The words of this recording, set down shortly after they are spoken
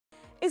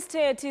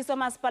Isithethi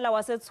somasipala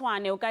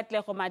waseTshwane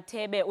uKatlego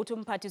Mathebe uthi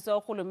umphathiswa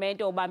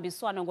worhulumente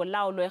wobambiswano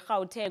ngolawulo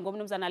eGauteng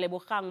umnumzana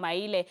Lebogang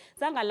Maile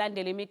zange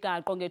alandele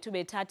imigaqo ngethuba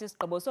ethatha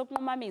isigqibo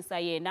sokunqumamisa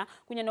yena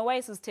kunye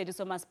nowayesisithethi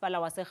somasipala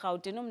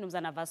waseRhawutini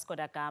umnumzana Vasco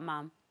da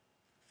Gama.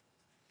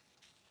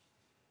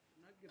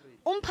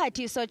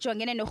 Umphathiswa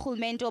ojongene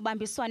norhulumente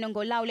wobambiswano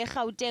ngolawulo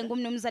eGauteng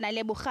umnumzana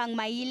Lebogang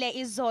Maile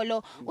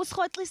izolo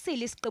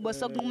usirhoxisile isigqibo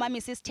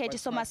sokunqumamisa isithethi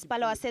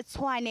somasipala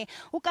waseTshwane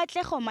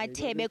uKatlego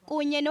Mathebe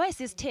kunye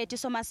nowayesisithethi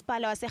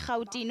somasipala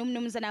waseRhawutini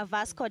umnumzana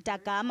Vasco da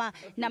Gama.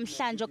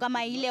 Namhlanje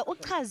kaMaile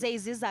uchaze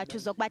izizathu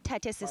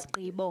zokubathatha esi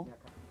sigqibo.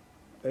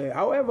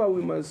 However,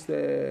 we must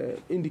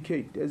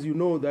indicate, as you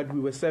know, that we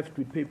were served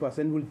with papers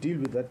and we'll deal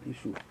with that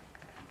issue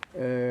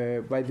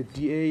by the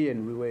DA,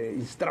 and we were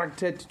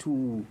instructed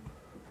to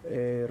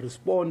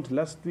respond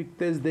last week,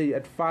 Thursday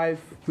at 5.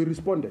 We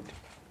responded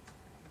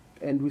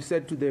and we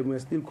said to them we're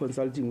still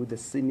consulting with the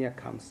senior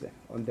counsel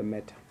on the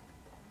matter.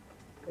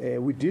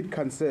 We did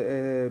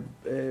consult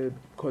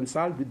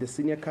with the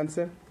senior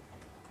counsel.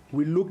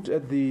 We looked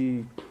at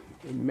the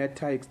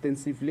matter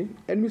extensively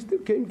and we still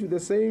came to the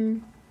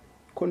same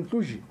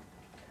conclusion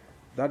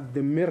that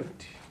the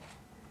merit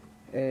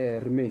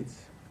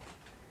remains.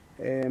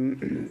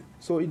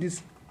 So it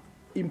is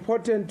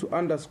important to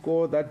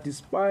underscore that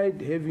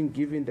despite having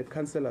given the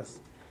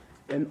councillors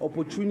an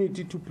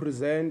opportunity to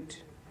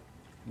present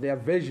their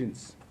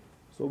versions,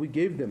 so we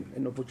gave them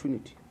an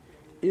opportunity,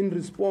 in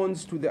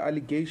response to the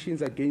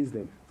allegations against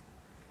them,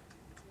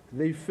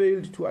 they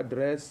failed to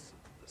address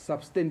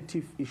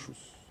substantive issues.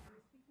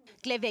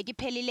 Kleveki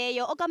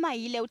phelileyo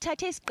okaMaile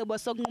uthathe isigqibo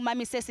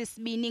sokunqumamisa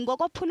esisibini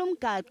ngokophula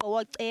umgaqo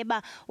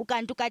woceba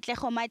ukanti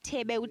uKatlego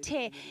Mathebe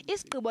uthe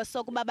isigqibo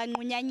sokuba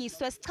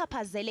banqunyanyiswe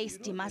sichaphazele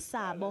isidima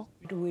sabo.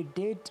 We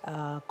did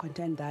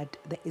contend that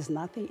there is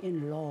nothing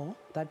in law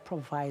that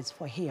provides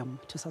for him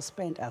to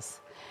suspend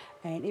us.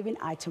 And even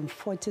item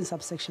 14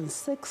 subsection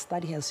 6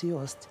 that he has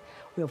used,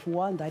 we have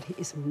warned that he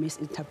is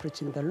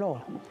misinterpreting the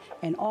law.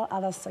 And all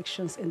other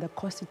sections in the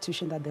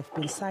Constitution that they've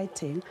been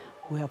citing,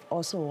 we have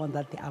also warned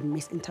that they are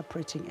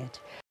misinterpreting it.